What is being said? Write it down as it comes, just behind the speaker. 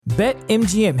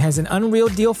BetMGM has an unreal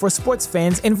deal for sports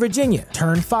fans in Virginia.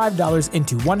 Turn $5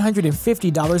 into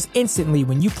 $150 instantly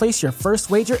when you place your first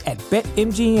wager at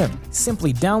BetMGM.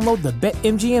 Simply download the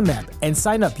BetMGM app and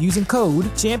sign up using code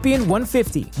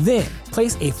Champion150. Then,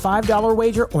 place a $5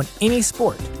 wager on any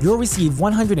sport. You'll receive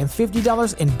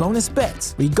 $150 in bonus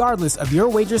bets, regardless of your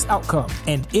wager's outcome.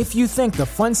 And if you think the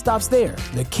fun stops there,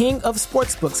 the King of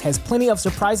Sportsbooks has plenty of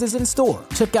surprises in store.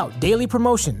 Check out daily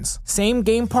promotions,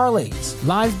 same-game parlays,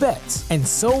 live bets, and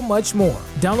so much more.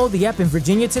 Download the app in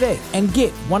Virginia today and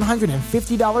get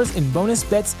 $150 in bonus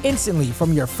bets instantly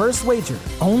from your first wager.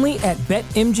 Only at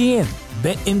BetMGM.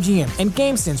 BetMGM and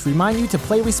GameSense remind you to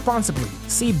play responsibly.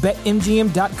 See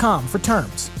BetMGM.com for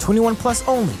terms. 21 plus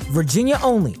only. Virginia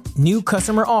only. New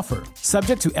customer offer.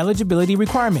 Subject to eligibility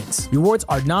requirements. Rewards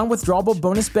are non-withdrawable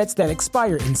bonus bets that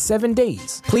expire in 7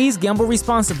 days. Please gamble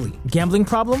responsibly. Gambling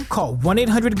problem? Call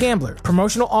 1-800-GAMBLER.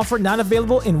 Promotional offer not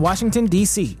available in Washington,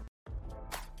 D.C.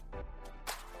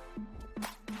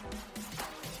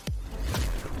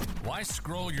 Why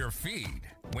scroll your feed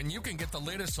when you can get the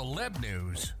latest celeb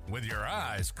news with your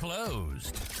eyes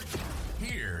closed?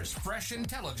 Here's fresh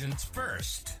intelligence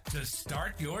first to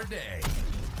start your day.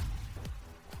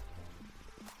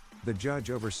 The judge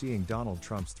overseeing Donald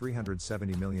Trump's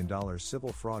 $370 million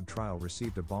civil fraud trial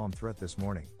received a bomb threat this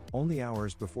morning, only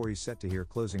hours before he's set to hear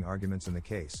closing arguments in the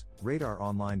case,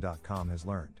 RadarOnline.com has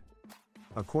learned.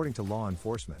 According to law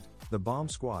enforcement, the bomb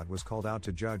squad was called out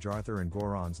to Judge Arthur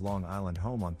Engoron's Long Island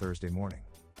home on Thursday morning.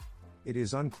 It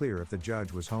is unclear if the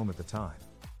judge was home at the time.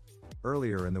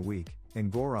 Earlier in the week,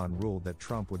 Engoron ruled that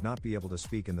Trump would not be able to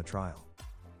speak in the trial.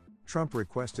 Trump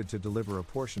requested to deliver a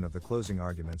portion of the closing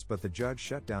arguments, but the judge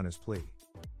shut down his plea.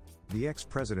 The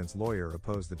ex-president's lawyer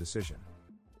opposed the decision.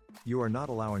 "You are not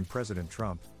allowing President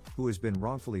Trump, who has been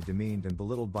wrongfully demeaned and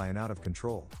belittled by an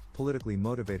out-of-control, politically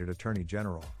motivated attorney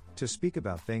general, to speak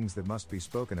about things that must be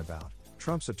spoken about,"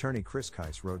 Trump's attorney Chris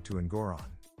Kise wrote to Engoron.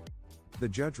 The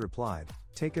judge replied,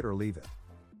 "Take it or leave it.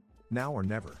 Now or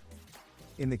never."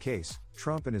 In the case,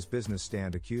 Trump and his business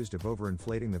stand accused of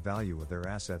overinflating the value of their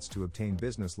assets to obtain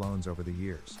business loans over the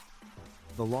years.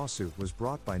 The lawsuit was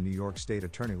brought by New York State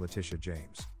Attorney Letitia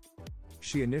James.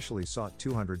 She initially sought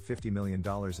 $250 million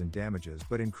in damages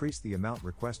but increased the amount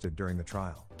requested during the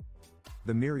trial.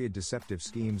 The myriad deceptive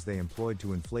schemes they employed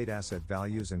to inflate asset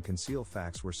values and conceal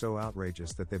facts were so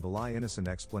outrageous that they belie innocent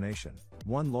explanation,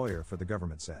 one lawyer for the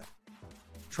government said.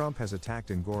 Trump has attacked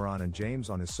Engoron and James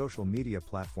on his social media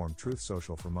platform Truth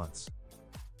Social for months.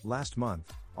 Last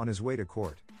month, on his way to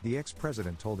court, the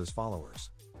ex-president told his followers,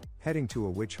 "Heading to a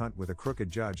witch hunt with a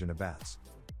crooked judge and a bats.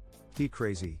 He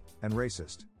crazy, and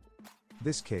racist.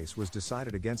 This case was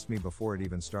decided against me before it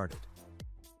even started.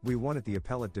 We won at the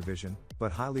appellate division,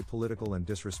 but highly political and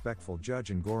disrespectful Judge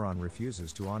Engoron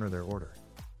refuses to honor their order."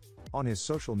 On his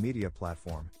social media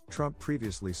platform, Trump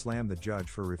previously slammed the judge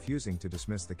for refusing to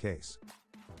dismiss the case.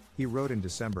 He wrote in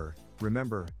December,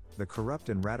 "Remember, the corrupt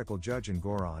and radical Judge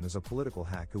Engoron is a political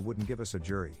hack who wouldn't give us a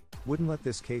jury, wouldn't let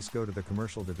this case go to the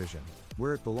commercial division,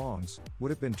 where it belongs,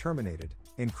 would have been terminated,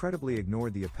 incredibly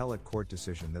ignored the appellate court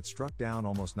decision that struck down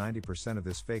almost 90% of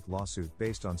this fake lawsuit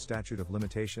based on statute of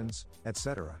limitations,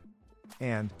 etc.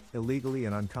 And, illegally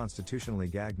and unconstitutionally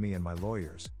gagged me and my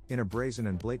lawyers, in a brazen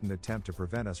and blatant attempt to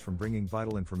prevent us from bringing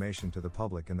vital information to the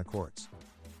public and the courts."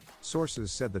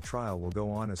 Sources said the trial will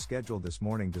go on as scheduled this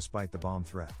morning despite the bomb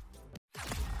threat.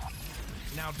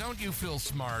 Now, don't you feel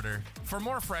smarter? For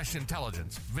more fresh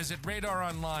intelligence, visit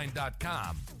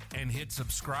RadarOnline.com and hit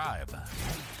subscribe.